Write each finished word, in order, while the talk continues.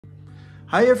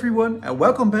Hi everyone and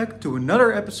welcome back to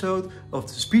another episode of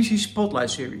the Species Spotlight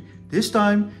series. This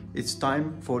time it's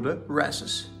time for the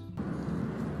Wrasses.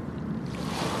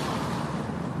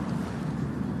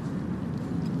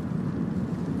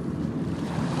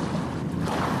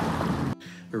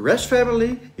 The wrasse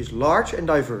family is large and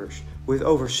diverse, with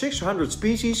over 600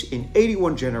 species in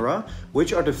 81 genera,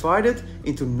 which are divided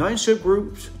into 9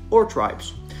 subgroups or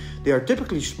tribes. They are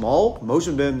typically small, most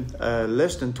of them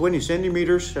less than 20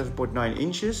 centimeters, 7.9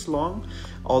 inches long,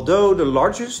 although the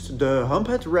largest, the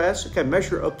humphead wrasse, can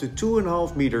measure up to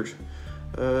 2.5 meters.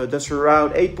 That's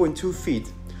around 8.2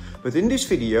 feet. But in this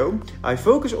video, I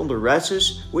focus on the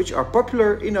wrasses which are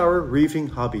popular in our reefing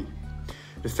hobby.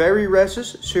 The fairy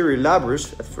wrasses,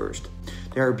 Cerulabris at first.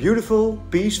 They are beautiful,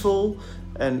 peaceful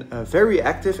and very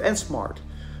active and smart.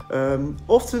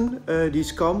 Often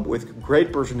these come with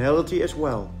great personality as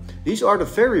well. These are the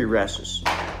fairy wrasses.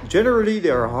 Generally they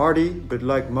are hardy, but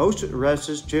like most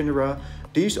wrasses genera,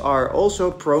 these are also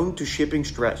prone to shipping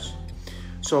stress.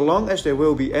 So long as they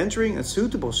will be entering a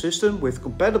suitable system with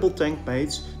compatible tank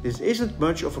mates, this isn't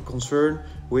much of a concern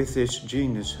with this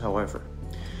genus, however.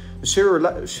 The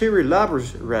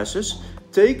Cerulabris wrasses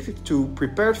take to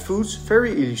prepared foods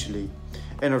very easily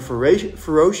and are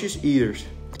ferocious eaters.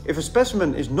 If a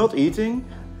specimen is not eating,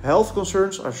 health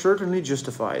concerns are certainly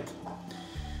justified.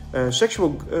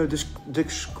 Sexual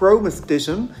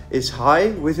dichromatism is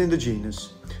high within the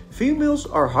genus. Females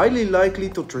are highly likely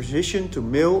to transition to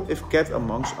male if kept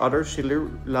amongst other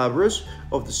Cerulabris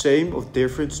of the same or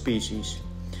different species.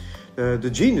 The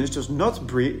genus does not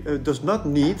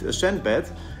need a sand bed,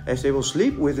 as they will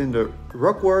sleep within the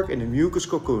rockwork in a mucus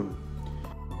cocoon.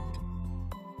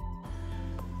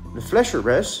 The flesher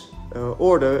wrasse,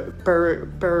 or the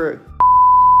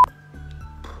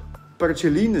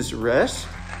Parachelinus wrasse,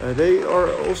 they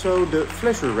are also the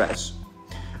flesher wrasse,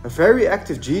 a very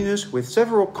active genus with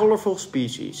several colorful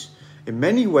species. In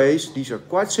many ways, these are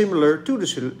quite similar to the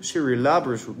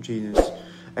Cerulabris genus,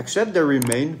 except they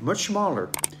remain much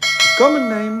smaller. The common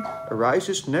name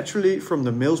arises naturally from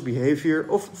the male's behavior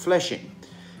of fleshing,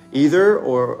 either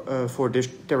for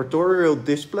territorial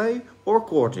display or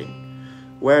courting,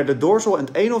 where the dorsal and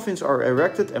anal fins are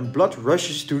erected and blood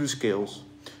rushes to the scales,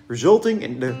 resulting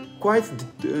in quite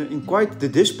the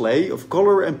display of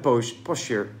color and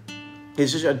posture.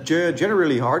 This is a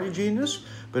generally hardy genus,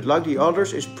 but like the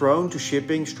others is prone to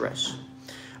shipping stress.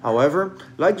 However,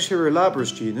 like the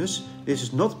Cerulabris genus, this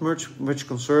is not much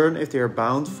concern if they are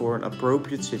bound for an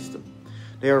appropriate system.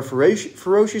 They are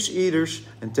ferocious eaters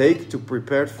and take to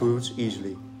prepared foods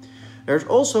easily. There is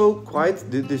also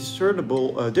quite the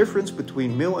discernible difference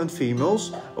between male and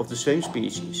females of the same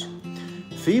species.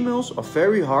 Females are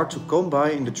very hard to come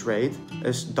by in the trade,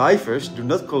 as divers do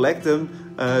not collect them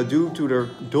due to their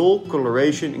dull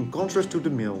coloration in contrast to the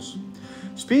males.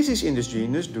 Species in this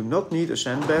genus do not need a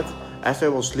sand bed, as they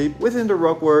will sleep within the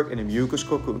rockwork in a mucus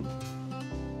cocoon.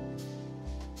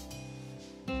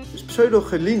 The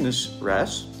Pseudochelinus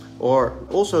wrasse, or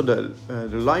also the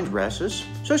lined wrasses,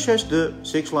 such as the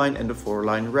 6-line and the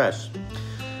 4-line wrasse,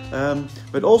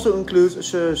 but also includes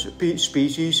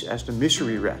species as the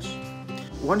mystery wrasse.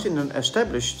 Once in an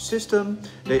established system,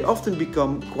 they often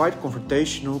become quite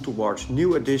confrontational towards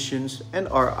new additions and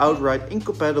are outright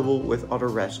incompatible with other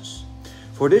wrasses.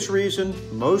 For this reason,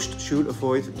 most should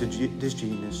avoid this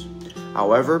genus.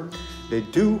 However, they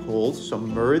do hold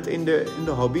some merit in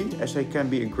the hobby, as they can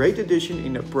be a great addition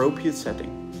in an appropriate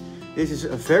setting. This is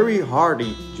a very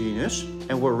hardy genus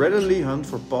and will readily hunt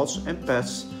for pods and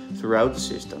pests throughout the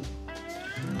system.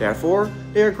 Therefore,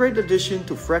 they are a great addition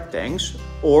to frac tanks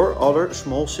or other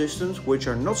small systems which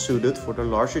are not suited for the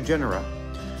larger genera.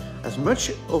 As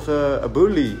much of a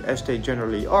bully as they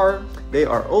generally are, they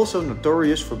are also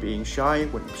notorious for being shy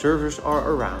when observers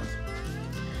are around.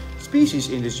 Species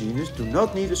in this genus do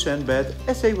not need a sand bed,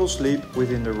 as they will sleep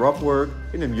within the rockwork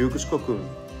in a mucus cocoon.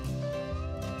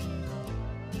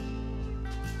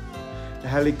 The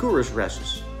Helicurus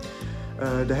wrasses.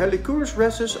 The Helicurus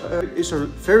wrasses is a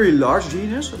very large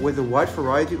genus with a wide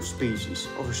variety of species,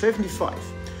 over 75.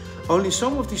 Only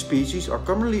some of these species are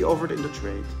commonly offered in the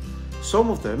trade. Some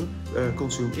of them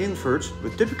consume inverts,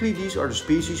 but typically these are the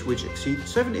species which exceed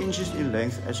 7 inches in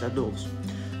length as adults.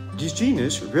 This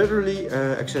genus readily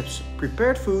accepts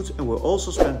prepared foods and will also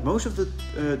spend most of the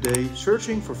day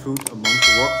searching for food amongst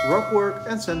the rockwork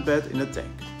and sandbed in a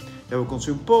tank. They will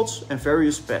consume pods and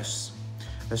various pests.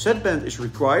 A set band is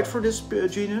required for this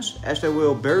genus, as they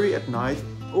will bury at night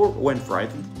or when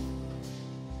frightened.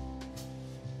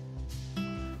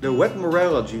 The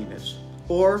Wetmorella genus,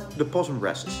 or the possum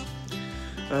wrasses.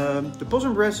 The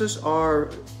possum wrasses are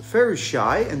very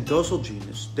shy and docile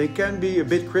genus. They can be a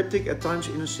bit cryptic at times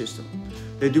in a system.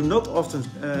 They do not often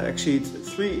exceed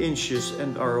 3 inches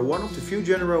and are one of the few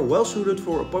genera well suited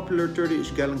for a popular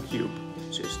 30-gallon cube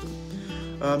system.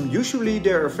 Usually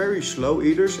they are very slow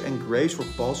eaters and graze for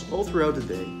pods all throughout the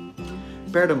day.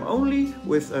 Pair them only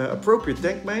with appropriate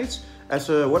tank mates, as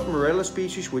a Wrasses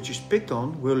species which is picked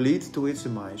on will lead to its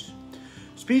demise.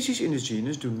 Species in this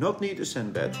genus do not need a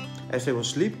sand bed, as they will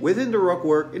sleep within the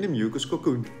rockwork in a mucus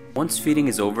cocoon. Once feeding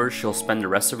is over, she'll spend the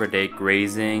rest of her day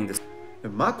grazing The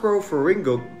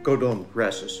Macropharyngodon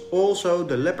wrasses, also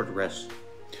the leopard wrasse.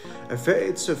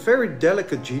 It's a very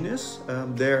delicate genus.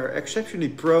 They're exceptionally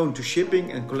prone to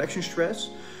shipping and collection stress.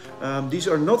 These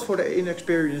are not for the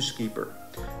inexperienced keeper.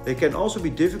 They can also be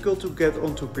difficult to get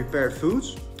onto prepared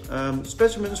foods.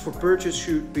 Specimens for purchase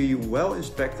should be well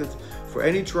inspected for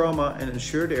any trauma and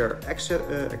ensure they are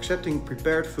accepting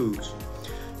prepared foods.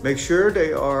 Make sure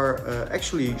they are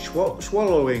actually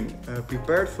swallowing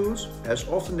prepared foods, as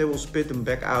often they will spit them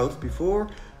back out before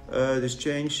this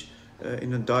change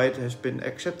in the diet has been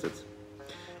accepted.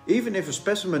 Even if a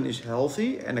specimen is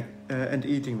healthy and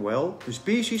eating well, the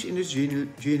species in this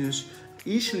genus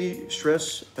easily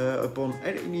stress upon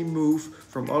any move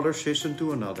from other system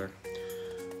to another.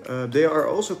 They are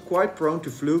also quite prone to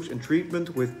flukes, and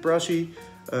treatment with prazi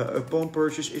upon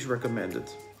purchase is recommended.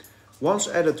 Once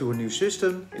added to a new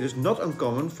system, it is not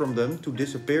uncommon for them to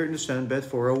disappear in the sandbed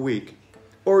for a week,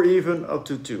 or even up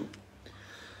to 2.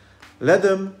 Let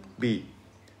them be.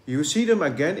 You will see them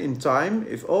again in time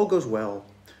if all goes well.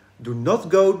 Do not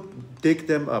go dig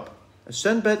them up. A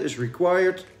sandbed is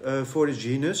required for this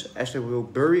genus, as they will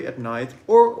bury at night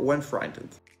or when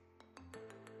frightened.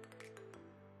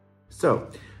 So,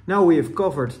 now we have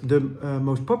covered the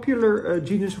most popular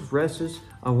genus of wrasses.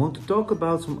 I want to talk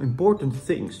about some important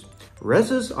things.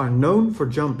 Wrasses are known for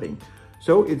jumping,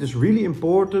 so it is really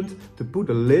important to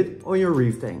put a lid on your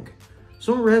reef tank.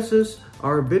 Some wrasses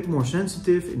are a bit more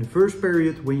sensitive in the first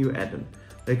period when you add them.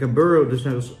 They can burrow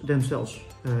themselves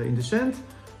in the sand,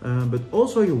 but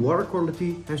also your water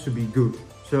quality has to be good.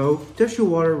 So test your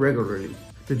water regularly.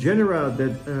 The genera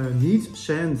that need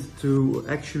sand to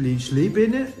actually sleep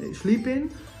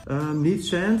in need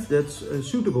sand that's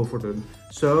suitable for them.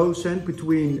 So sand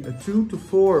between 2 to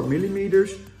 4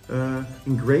 millimeters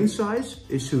in grain size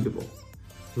is suitable.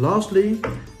 Lastly,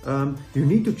 you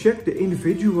need to check the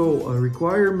individual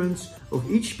requirements of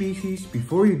each species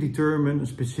before you determine a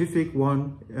specific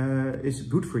one is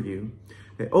good for you.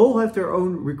 They all have their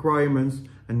own requirements,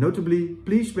 and notably,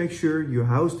 please make sure you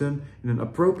house them in an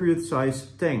appropriate size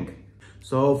tank.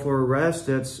 So for a wrasse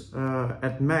that's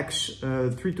at max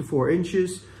 3 to 4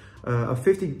 inches, a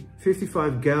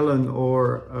 55 gallon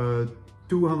or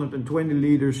 220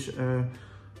 liters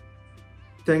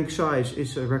tank size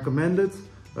is recommended.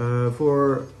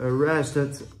 For a wrasse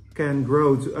that can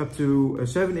grow up to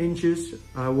 7 inches,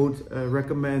 I would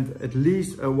recommend at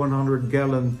least a 100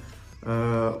 gallon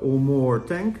or more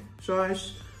tank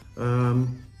size,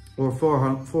 or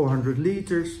 400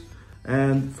 liters.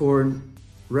 And for a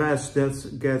wrasse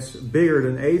that gets bigger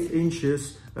than 8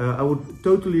 inches, I would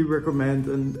totally recommend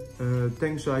a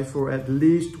tank size for at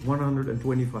least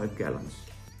 125 gallons.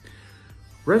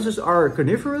 Wrasses are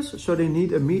carnivorous, so they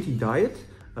need a meaty diet.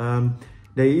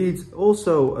 They eat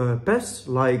also pests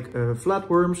like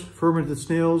flatworms, fermented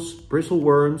snails,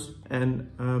 bristleworms,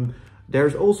 and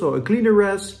there's also a cleaner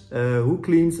wrasse who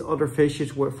cleans other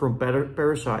fishes from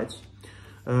parasites.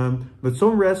 But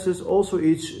some wrasses also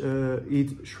eat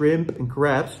shrimp and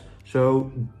crabs, so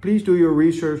please do your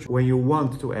research when you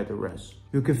want to add a wrasse.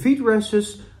 You can feed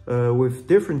wrasses with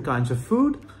different kinds of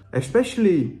food,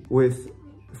 especially with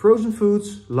frozen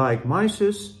foods like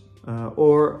myces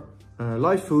or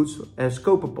live foods as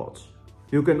copepods.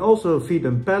 You can also feed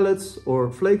them pellets or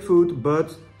flake food,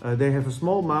 but they have a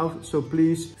small mouth, so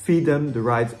please feed them the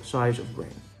right size of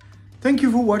grain. Thank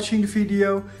you for watching the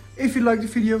video. If you liked the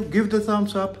video, give it a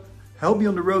thumbs up. Help me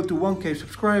on the road to 1K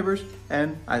subscribers,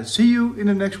 and I'll see you in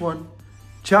the next one.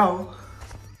 Ciao!